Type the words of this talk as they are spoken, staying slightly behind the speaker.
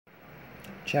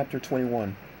Chapter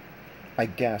 21. I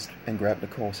gasped and grabbed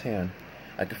Nicole's hand.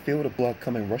 I could feel the blood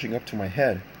coming rushing up to my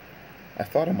head. I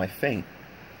thought I might faint.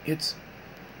 It's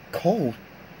cold,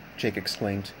 Jake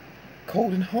exclaimed.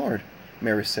 Cold and hard,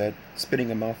 Mary said,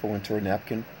 spitting a mouthful into her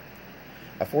napkin.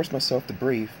 I forced myself to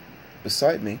breathe.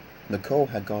 Beside me, Nicole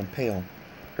had gone pale.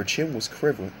 Her chin was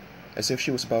quivered, as if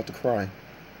she was about to cry.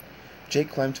 Jake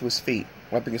climbed to his feet,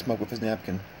 wiping his mouth with his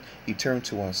napkin. He turned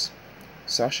to us.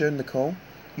 Sasha and Nicole,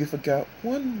 you forgot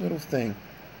one little thing,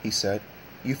 he said.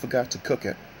 You forgot to cook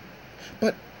it.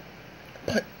 But,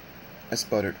 I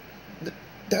sputtered.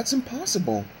 That's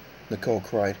impossible, Nicole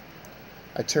cried.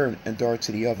 I turned and darted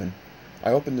to the oven.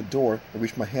 I opened the door and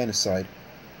reached my hand aside.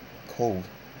 Cold.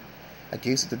 I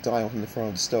gazed at the dial in the front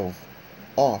of the stove.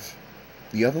 Off.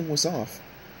 The oven was off,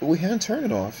 but we hadn't turned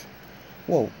it off.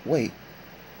 Whoa, wait.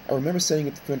 I remember setting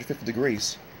it to 350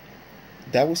 degrees.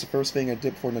 That was the first thing I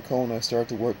did before Nicole and I started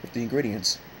to work with the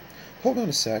ingredients. Hold on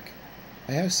a sec.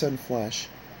 I had a sudden flash.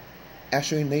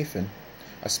 Ashley and Nathan.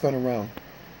 I spun around.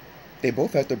 They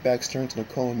both had their backs turned to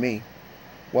Nicole and me.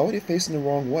 Why were they facing the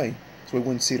wrong way, so we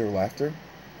wouldn't see their laughter?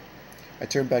 I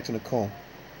turned back to Nicole.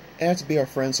 It had to be our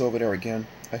friends over there again,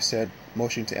 I said,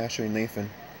 motioning to Ashley and Nathan.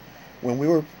 When we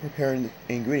were preparing the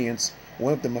ingredients,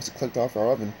 one of them must have clicked off our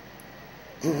oven.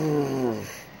 Grrr.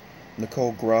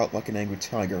 Nicole growled like an angry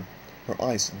tiger. Her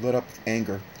eyes lit up with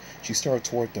anger. She started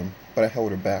toward them, but I held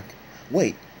her back.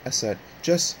 Wait, I said.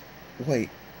 Just wait.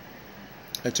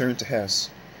 I turned to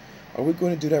Hess. Are we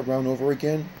going to do that round over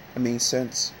again?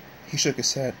 Since... He shook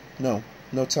his head. No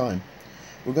time.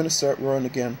 We're going to start running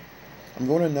again. I'm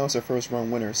going to announce our first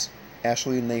round winners,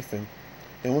 Ashley and Nathan.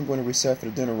 Then we're going to reset for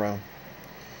the dinner round.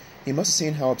 He must have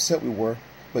seen how upset we were,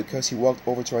 because he walked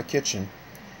over to our kitchen.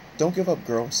 Don't give up,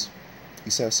 girls, he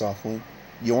said softly.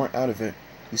 You aren't out of it.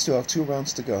 You still have 2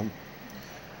 rounds to go.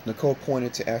 Nicole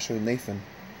pointed to Ashley and Nathan.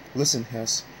 Listen,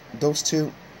 Hess, those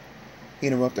two... He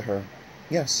interrupted her.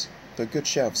 Yes, they're good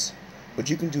chefs, but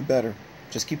you can do better.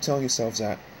 Just keep telling yourselves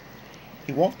that.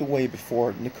 He walked away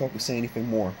before Nicole could say anything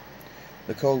more.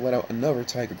 Nicole let out another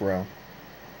tiger growl.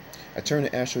 I turned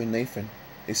to Ashley and Nathan.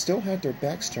 They still had their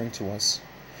backs turned to us.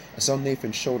 I saw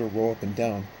Nathan's shoulder roll up and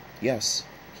down. Yes,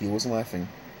 he was laughing.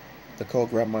 Nicole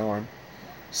grabbed my arm.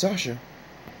 Sasha,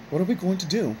 what are we going to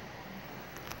do?